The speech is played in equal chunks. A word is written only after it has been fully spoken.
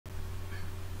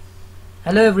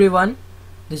Hello everyone,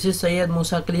 this is Syed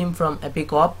Musa Kaleem from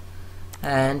Epicop,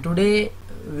 and today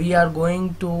we are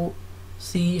going to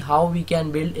see how we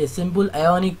can build a simple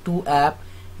Ionic 2 app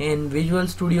in Visual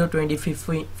Studio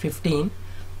 2015.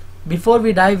 Before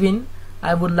we dive in,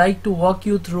 I would like to walk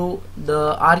you through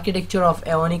the architecture of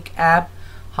Ionic App,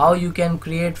 how you can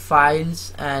create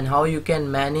files and how you can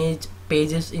manage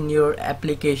pages in your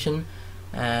application,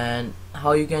 and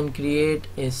how you can create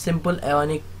a simple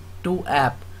Ionic 2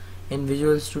 app in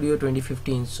Visual Studio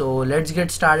 2015. So let's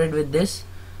get started with this.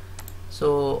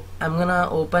 So I'm gonna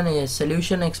open a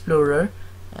solution explorer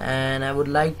and I would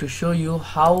like to show you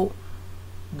how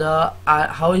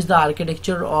is the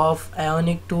architecture of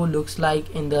Ionic 2 looks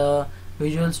like in the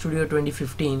Visual Studio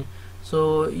 2015.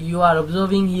 So you are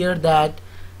observing here that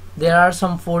there are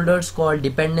some folders called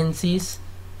dependencies.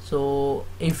 So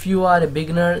if you are a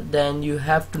beginner, then you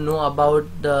have to know about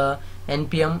the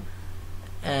npm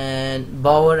and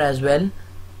bower as well,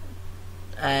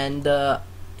 and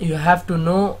you have to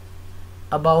know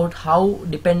about how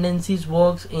dependencies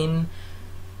works in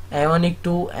Ionic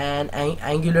 2 and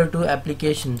Angular 2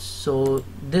 applications. So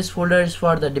this folder is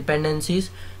for the dependencies.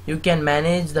 You can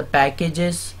manage the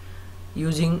packages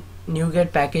using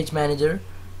NuGet package manager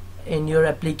in your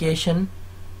application.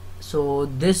 So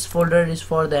this folder is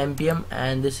for the npm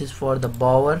and this is for the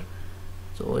bower.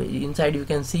 So inside you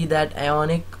can see that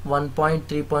Ionic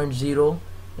 1.3.0,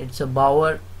 it's a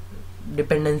bower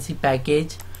dependency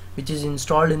package which is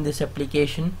installed in this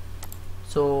application.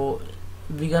 So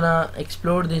we're gonna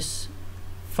explore this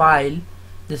file,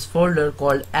 this folder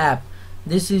called app.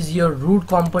 This is your root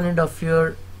component of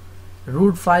your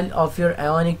root file of your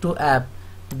Ionic 2 app.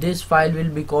 This file will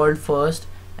be called first,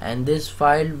 and this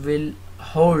file will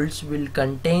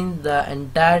contain the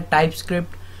entire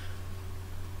TypeScript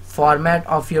format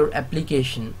of your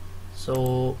application.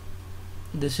 So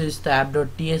this is the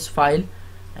app.ts file,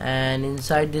 and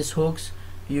inside this hooks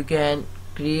you can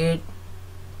create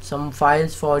some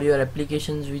files for your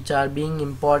applications which are being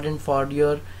important for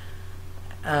your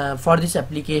for this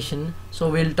application. So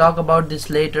we'll talk about this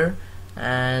later.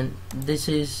 And this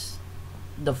is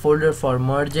the folder for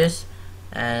merges,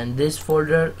 and this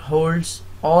folder holds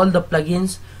all the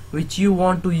plugins which you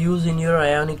want to use in your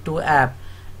Ionic 2 app.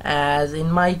 As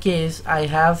in my case, I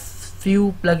have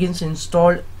few plugins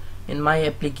installed in my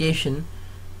application.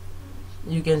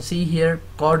 You can see here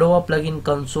Cordova plugin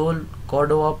console,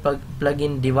 Cordova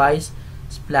plugin device,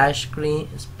 splash screen,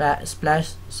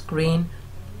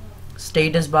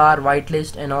 status bar,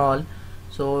 whitelist and all.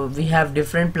 So we have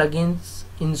different plugins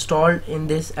installed in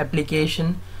this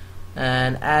application.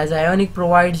 And as Ionic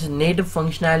provides native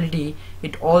functionality,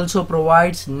 it also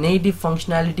provides native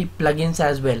functionality plugins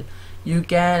as well. You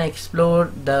can explore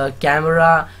the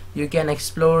camera, you can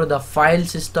explore the file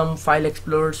system, file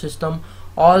explorer system,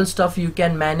 all stuff you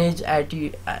can manage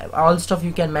in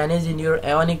your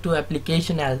Ionic 2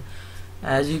 application.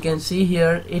 As you can see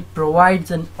here, it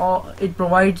provides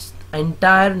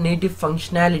entire native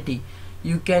functionality.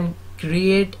 You can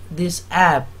create this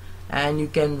app and you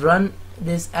can run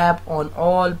this app on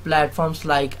all platforms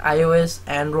like iOS,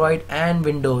 Android and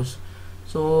Windows.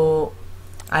 So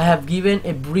I have given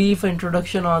a brief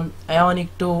introduction on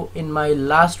Ionic 2 in my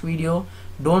last video.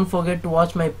 Don't forget to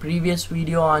watch my previous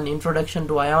video on introduction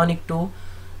to Ionic 2,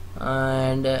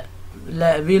 and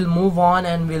we'll move on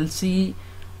and we'll see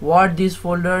what these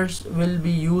folders will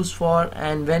be used for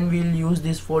and when we'll use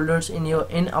these folders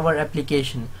in our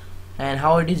application and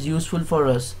how it is useful for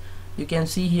us. You can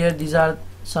see here these are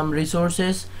some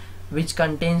resources which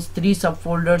contains 3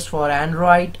 subfolders for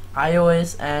Android,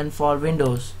 iOS and for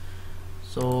Windows.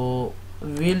 So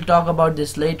we'll talk about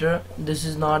this later. This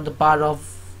is not the part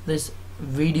of this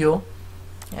video.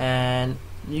 And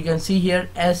you can see here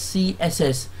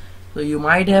SCSS. So you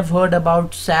might have heard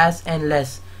about Sas and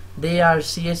less. They are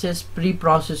CSS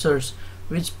preprocessors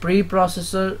which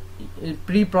preprocess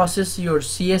your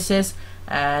CSS,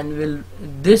 and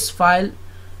this file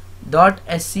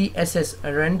 .scss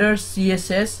renders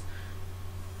CSS,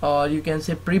 or you can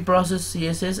say preprocess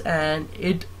CSS, and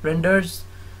it renders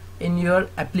in your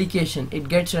application. It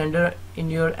gets rendered in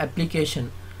your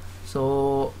application.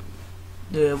 So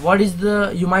you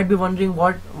might be wondering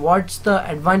what's the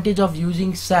advantage of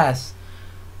using Sas.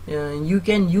 You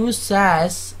can use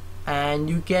Sas and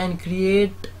you can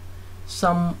create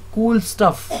some cool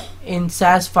stuff in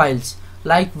Sas files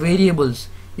like variables.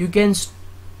 You can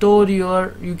store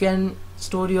your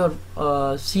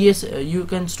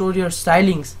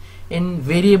stylings in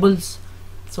variables.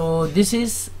 So this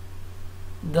is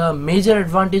the major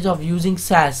advantage of using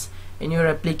Sas in your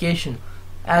application.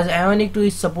 As Ionic 2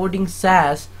 is supporting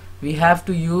Sas, we have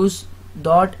to use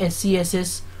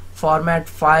 .scss format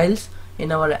files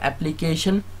in our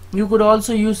application. You could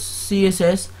also use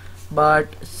CSS,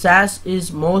 but Sas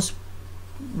is most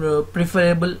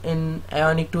preferable in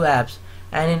Ionic 2 apps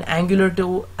and in Angular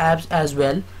 2 apps as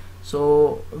well.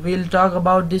 So we'll talk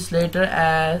about this later,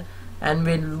 and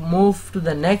we'll move to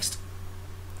the next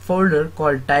folder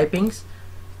called typings.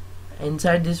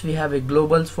 Inside this we have a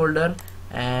globals folder,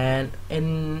 and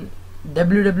in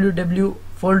www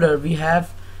folder we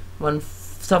have one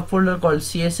subfolder called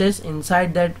CSS.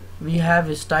 Inside that we have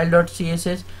a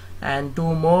style.css and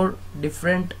two more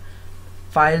different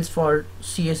files for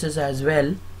CSS as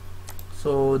well.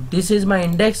 So this is my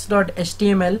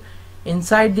index.html.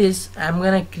 Inside this I'm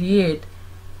gonna create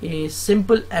a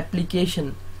simple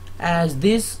application, as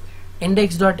this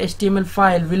index.html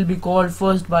file will be called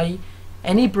first by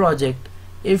any project.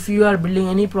 If you are building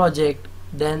any project,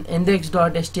 then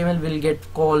index.html will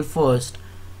get called first.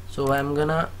 So I'm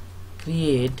gonna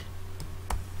create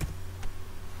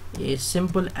a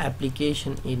simple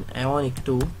application in Ionic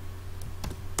 2.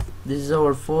 This is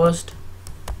our first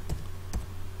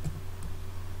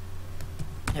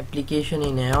application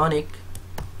in Ionic.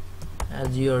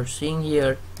 As you are seeing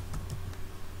here,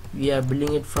 we are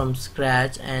building it from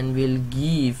scratch, and we'll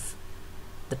give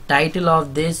the title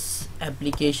of this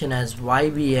application as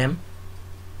YBM.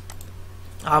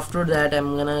 After that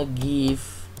I'm gonna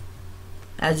give,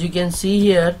 as you can see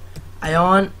here,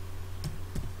 Ion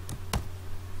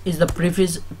is the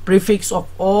prefix of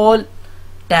all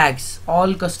tags,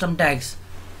 all custom tags.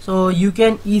 So you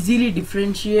can easily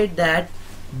differentiate that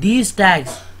these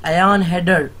tags, Ion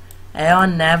header,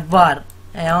 Ion navbar,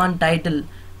 Ion title,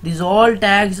 these all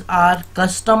tags are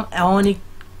custom Ionic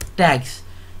tags,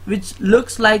 which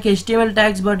looks like HTML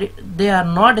tags, but they are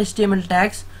not HTML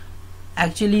tags.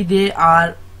 Actually they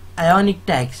are Ionic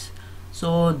tags.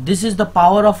 So this is the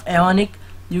power of Ionic.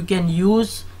 You can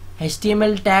use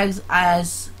HTML tags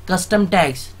as custom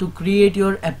tags to create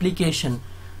your application.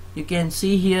 You can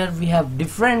see here we have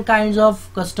different kinds of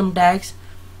custom tags,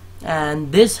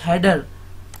 and this header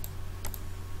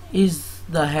is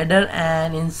the header,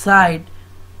 and inside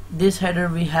this header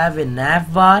we have a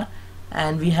navbar,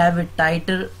 and we have a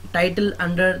title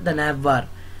under the navbar,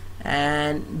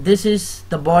 and this is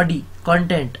the body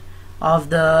content of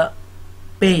the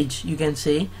page. You can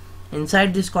say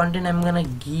inside this content I'm gonna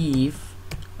give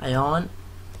Ion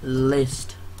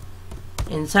list.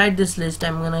 Inside this list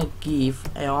I'm gonna give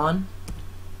Ion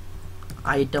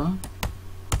item.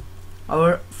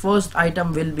 Our first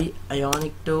item will be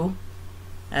Ionic 2,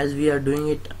 as we are doing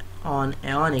it on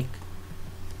Ionic.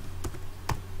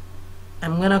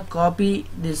 I'm gonna copy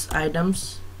these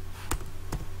items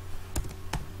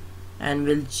and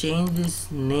we'll change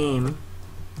this name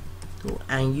to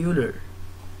Angular,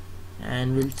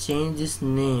 and we'll change this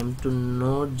name to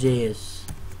Node.js,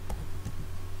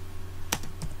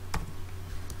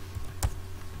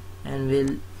 and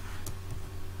we'll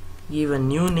give a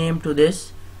new name to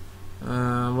this.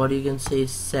 What you can say,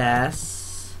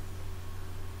 Sas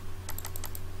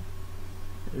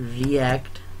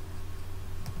React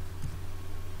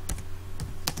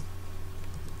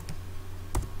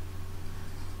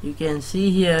you can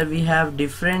see here we have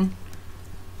different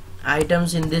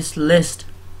items in this list.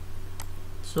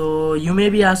 So you may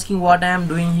be asking what I am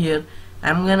doing here.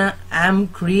 I'm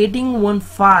creating one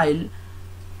file,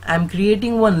 I'm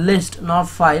creating one list, not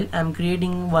file. I'm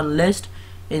creating one list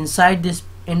inside this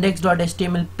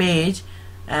index.html page,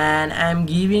 and I'm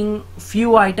giving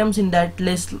few items in that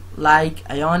list like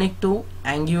Ionic 2,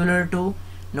 Angular 2,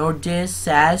 Node.js,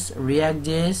 Sas,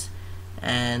 React.js,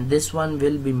 and this one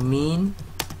will be mean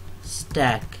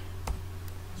stack.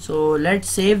 So let's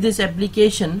save this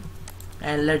application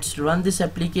and let's run this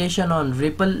application on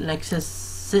Ripple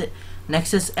Nexus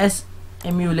S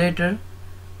emulator.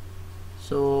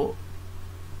 So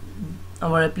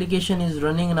our application is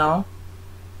running now.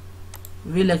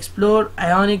 We'll explore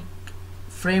Ionic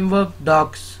framework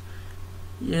docs.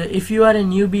 If you are a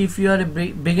newbie, if you are a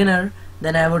beginner,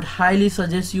 then I would highly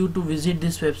suggest you to visit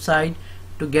this website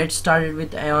to get started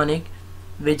with Ionic,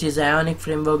 which is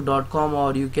ionicframework.com,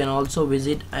 or you can also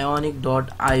visit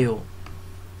ionic.io.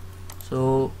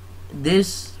 So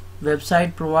this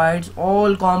website provides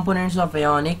all components of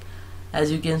Ionic.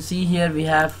 As you can see here, we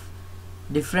have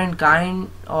different kind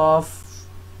of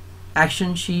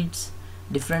action sheets,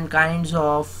 different kinds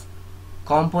of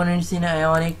components in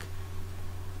Ionic,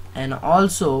 and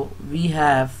also we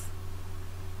have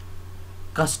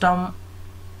custom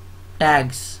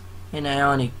tags in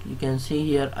Ionic. You can see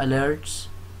here alerts.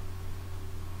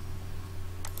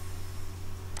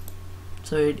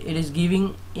 So it is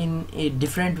giving in a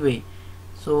different way.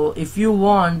 So if you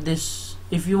want this,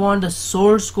 if you want the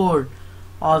source code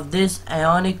of this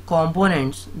Ionic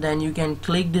components, then you can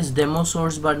click this demo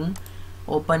source button,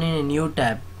 open in a new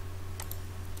tab.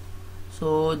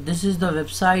 So this is the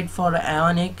website for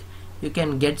Ionic. You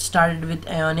can get started with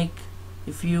Ionic.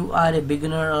 If you are a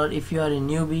beginner or if you are a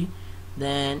newbie,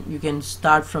 then you can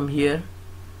start from here.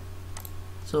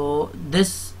 So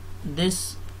this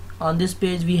on this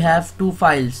page we have two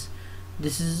files.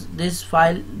 These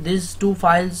two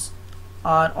files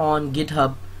are on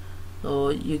GitHub. So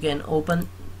you can open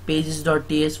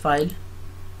pages.ts file.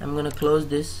 I'm gonna close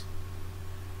this.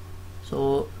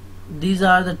 So these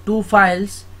are the two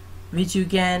files which you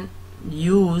can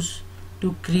use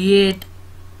to create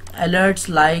alerts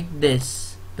like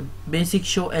this, the basic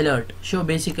show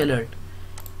basic alert.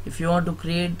 If you want to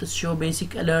create the show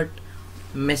basic alert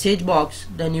message box,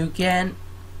 then you can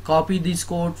copy this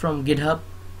code from GitHub.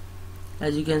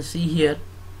 As you can see here,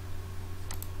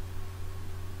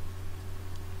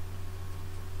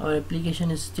 our application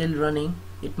is still running.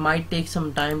 It might take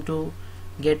some time to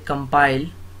get compiled.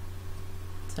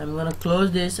 So I'm gonna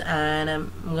close this and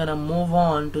I'm gonna move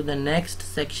on to the next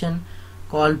section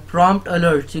called prompt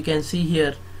alerts. You can see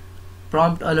here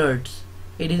prompt alerts.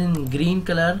 It is in green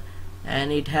color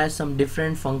and it has some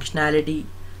different functionality.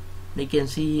 You can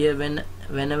see here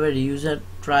whenever the user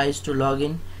tries to log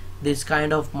in, this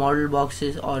kind of model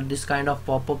boxes or this kind of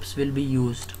pop-ups will be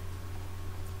used.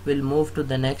 We'll move to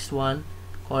the next one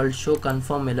called show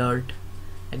confirm alert,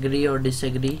 agree or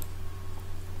disagree.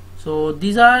 So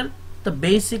these are the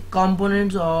basic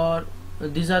components, of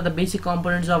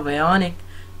Ionic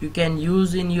you can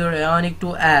use in your Ionic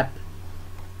 2 app.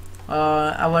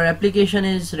 Our application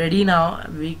is ready now.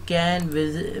 We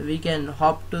can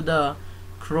hop to the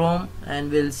Chrome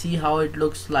and we'll see how it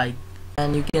looks like.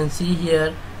 And you can see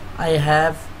here I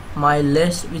have my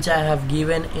list which I have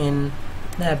given in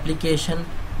the application.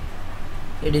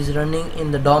 It is running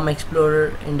in the DOM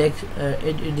Explorer index.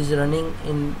 It is running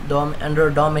in under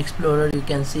DOM Explorer. You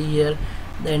can see here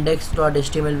the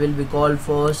index.html will be called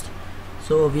first.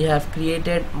 So we have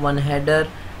created one header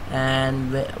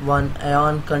and one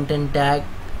Ion content tag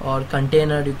or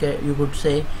container, you could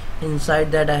say.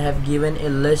 Inside that I have given a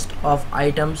list of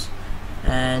items,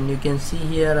 and you can see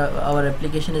here our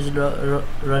application is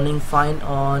running fine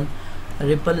on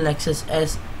Ripple Nexus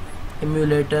S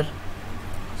emulator.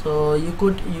 So you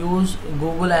could use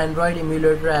Google Android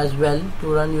emulator as well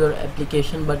to run your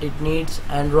application, but it needs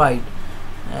Android.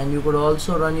 And you could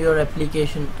also run your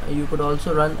application, you could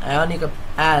also run Ionic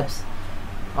apps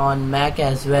on Mac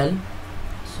as well.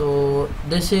 So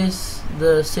this is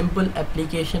the simple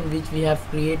application which we have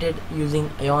created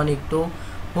using Ionic 2.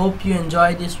 Hope you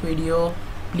enjoy this video.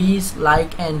 Please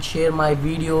like and share my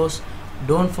videos.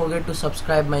 Don't forget to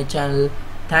subscribe my channel.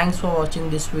 Thanks for watching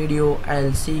this video.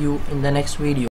 I'll see you in the next video.